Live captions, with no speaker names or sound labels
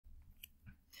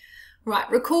Right,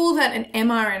 recall that an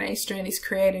mRNA strand is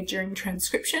created during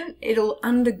transcription. It'll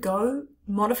undergo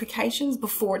modifications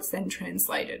before it's then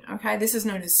translated, okay? This is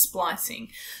known as splicing.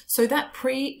 So that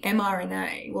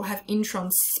pre-mRNA will have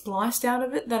introns spliced out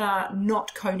of it that are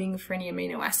not coding for any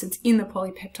amino acids in the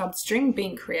polypeptide string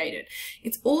being created.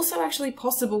 It's also actually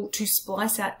possible to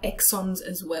splice out exons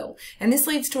as well, and this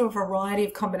leads to a variety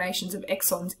of combinations of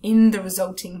exons in the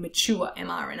resulting mature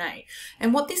mRNA.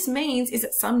 And what this means is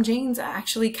that some genes are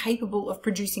actually capable of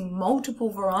producing multiple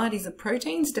varieties of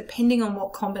proteins depending on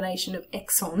what combination of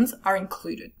exons are included.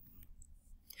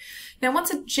 Now, once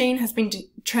a gene has been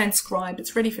transcribed,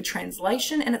 it's ready for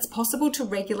translation, and it's possible to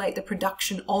regulate the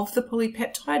production of the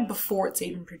polypeptide before it's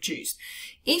even produced.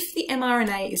 If the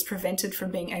mRNA is prevented from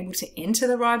being able to enter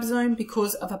the ribosome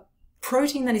because of a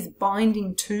protein that is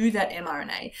binding to that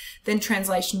mRNA, then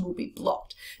translation will be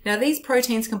blocked. Now, these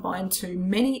proteins can bind to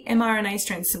many mRNA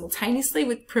strands simultaneously,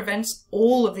 which prevents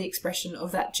all of the expression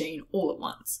of that gene all at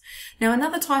once. Now,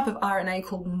 another type of RNA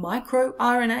called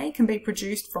microRNA can be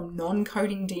produced from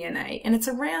non-coding DNA, and it's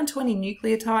around 20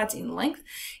 nucleotides in length.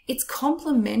 It's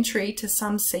complementary to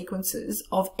some sequences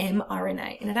of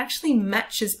mRNA, and it actually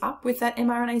matches up with that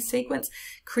mRNA sequence,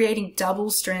 creating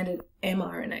double-stranded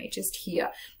mRNA just here.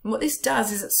 And what this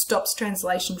does is it stops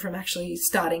translation from actually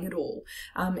starting at all.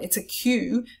 It's a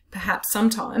cue, perhaps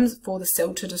sometimes, for the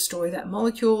cell to destroy that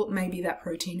molecule. Maybe that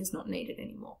protein is not needed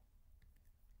anymore.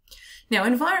 Now,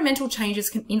 environmental changes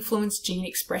can influence gene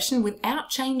expression without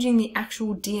changing the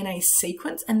actual DNA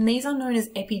sequence, and these are known as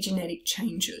epigenetic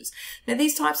changes. Now,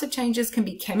 these types of changes can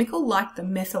be chemical, like the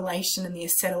methylation and the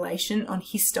acetylation on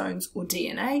histones or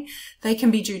DNA. They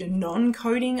can be due to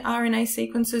non-coding RNA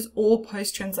sequences or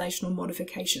post-translational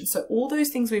modification. So all those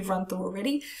things we've run through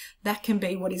already, that can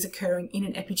be what is occurring in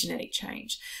an epigenetic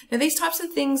change. Now, these types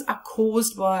of things are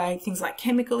caused by things like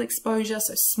chemical exposure,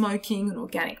 so smoking and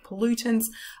organic pollutants,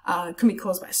 can be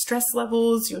caused by stress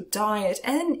levels, your diet,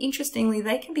 and interestingly,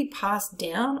 they can be passed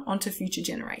down onto future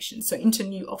generations, so into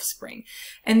new offspring.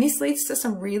 And this leads to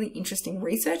some really interesting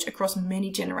research across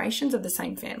many generations of the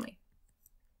same family.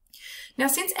 Now,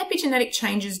 since epigenetic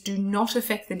changes do not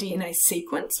affect the DNA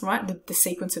sequence, right, the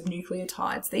sequence of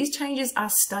nucleotides, these changes are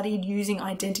studied using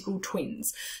identical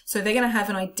twins. So they're going to have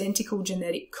an identical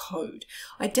genetic code.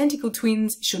 Identical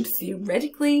twins should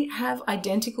theoretically have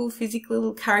identical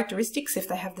physical characteristics if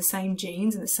they have the same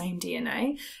genes and the same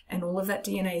DNA, and all of that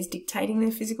DNA is dictating their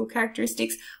physical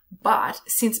characteristics. But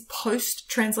since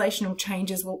post-translational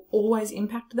changes will always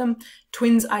impact them,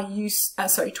 twins are used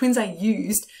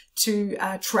to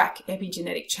track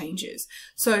epigenetic changes.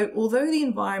 So although the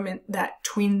environment that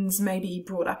twins may be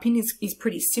brought up in is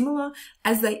pretty similar,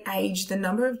 as they age, the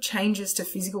number of changes to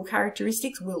physical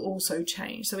characteristics will also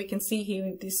change. So we can see here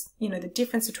with this, the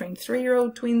difference between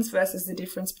 3-year-old twins versus the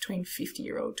difference between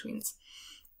 50-year-old twins.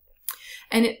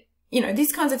 And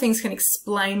these kinds of things can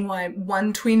explain why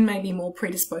one twin may be more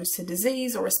predisposed to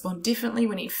disease or respond differently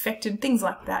when infected, things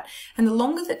like that. And the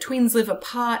longer that twins live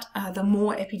apart, the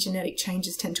more epigenetic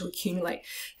changes tend to accumulate.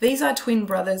 These are twin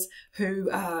brothers who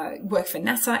work for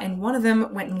NASA, and one of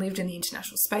them went and lived in the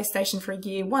International Space Station for a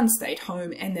year, one stayed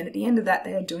home, and then at the end of that,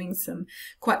 they are doing some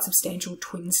quite substantial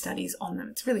twin studies on them.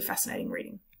 It's really fascinating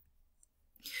reading.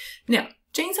 Now,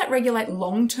 genes that regulate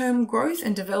long-term growth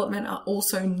and development are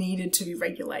also needed to be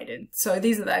regulated. So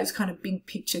these are those kind of big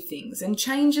picture things. And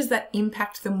changes that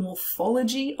impact the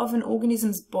morphology of an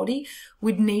organism's body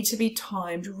would need to be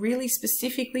timed really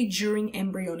specifically during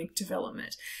embryonic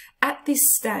development. At this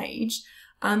stage,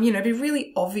 it'd be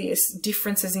really obvious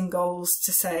differences in goals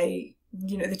to say,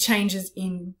 the changes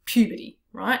in puberty,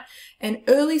 right? And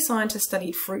early scientists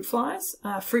studied fruit fly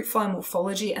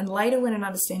morphology, and later when an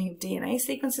understanding of DNA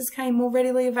sequences came more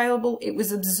readily available, it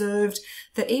was observed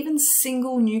that even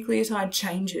single nucleotide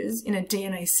changes in a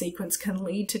DNA sequence can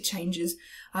lead to changes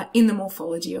in the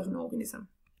morphology of an organism.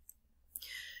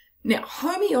 Now,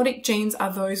 homeotic genes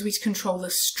are those which control the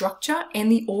structure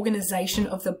and the organization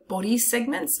of the body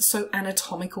segments, so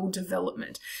anatomical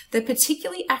development. They're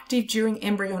particularly active during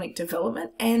embryonic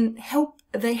development and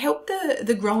they help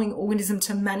the growing organism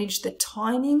to manage the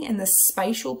timing and the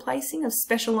spatial placing of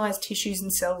specialized tissues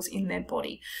and cells in their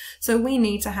body. So we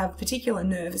need to have particular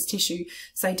nervous tissue,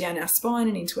 say down our spine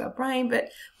and into our brain, but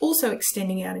also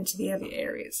extending out into the other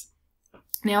areas.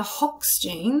 Now, Hox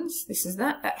genes, this is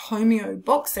that homeo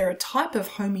box, they're a type of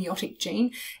homeotic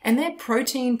gene, and their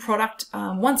protein product,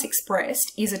 once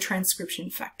expressed, is a transcription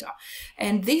factor.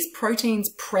 And these proteins'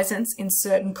 presence in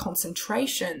certain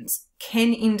concentrations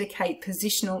can indicate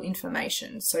positional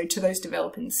information, so to those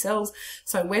developing cells.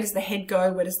 So where does the head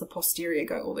go, where does the posterior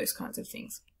go, all those kinds of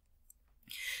things.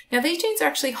 Now, these genes are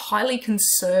actually highly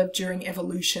conserved during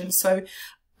evolution. So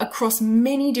across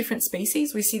many different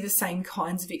species, we see the same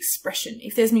kinds of expression.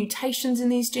 If there's mutations in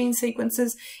these gene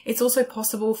sequences, it's also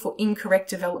possible for incorrect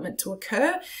development to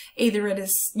occur, either at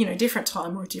a different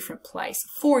time or a different place.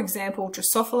 For example,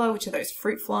 Drosophila, which are those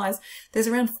fruit flies, there's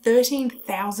around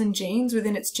 13,000 genes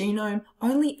within its genome.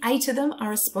 Only 8 of them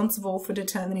are responsible for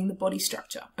determining the body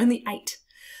structure. Only 8.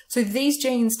 So these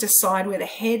genes decide where the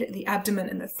head, the abdomen,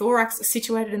 and the thorax are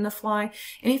situated in the fly.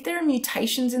 And if there are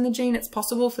mutations in the gene, it's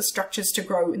possible for structures to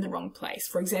grow in the wrong place.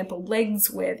 For example,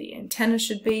 legs where the antenna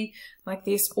should be, like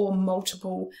this, or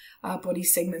multiple body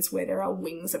segments where there are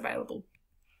wings available.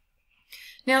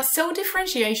 Now, cell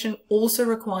differentiation also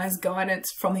requires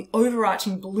guidance from the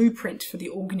overarching blueprint for the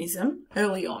organism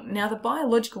early on. Now, the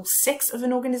biological sex of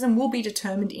an organism will be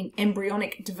determined in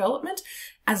embryonic development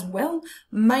as well,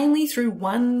 mainly through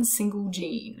one single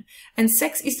gene. And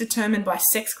sex is determined by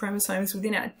sex chromosomes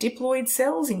within our diploid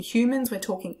cells. In humans, we're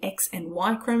talking X and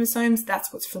Y chromosomes.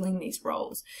 That's what's filling these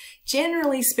roles.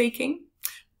 Generally speaking,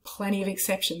 plenty of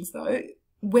exceptions though,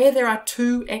 where there are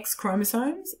 2 X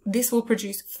chromosomes, this will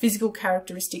produce physical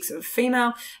characteristics of a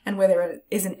female, and where there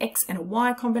is an X and a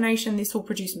Y combination, this will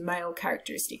produce male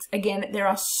characteristics. Again, there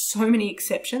are so many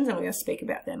exceptions, and we're going to speak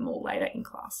about them more later in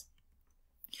class.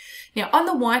 Now, on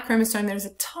the Y chromosome, there is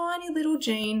a tiny little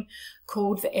gene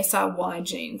called the SRY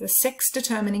gene, the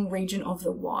sex-determining region of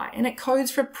the Y, and it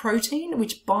codes for a protein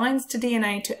which binds to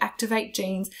DNA to activate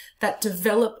genes that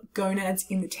develop gonads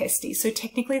in the testes. So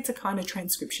technically, it's a kind of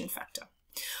transcription factor.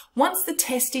 Once the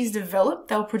testes develop,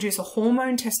 they'll produce a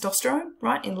hormone, testosterone,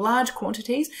 right, in large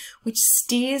quantities, which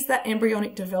steers that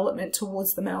embryonic development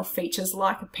towards the male features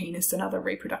like a penis and other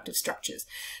reproductive structures.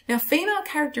 Now, female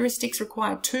characteristics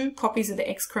require 2 copies of the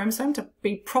X chromosome to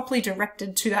be properly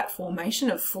directed to that formation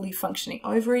of fully functioning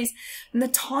ovaries, and the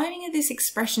timing of this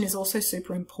expression is also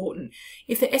super important.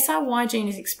 If the SRY gene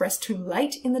is expressed too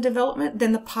late in the development,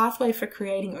 then the pathway for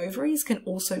creating ovaries can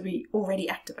also be already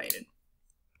activated.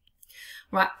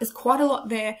 Right, there's quite a lot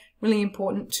there, really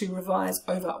important to revise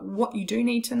over what you do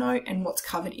need to know and what's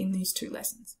covered in these 2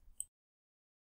 lessons.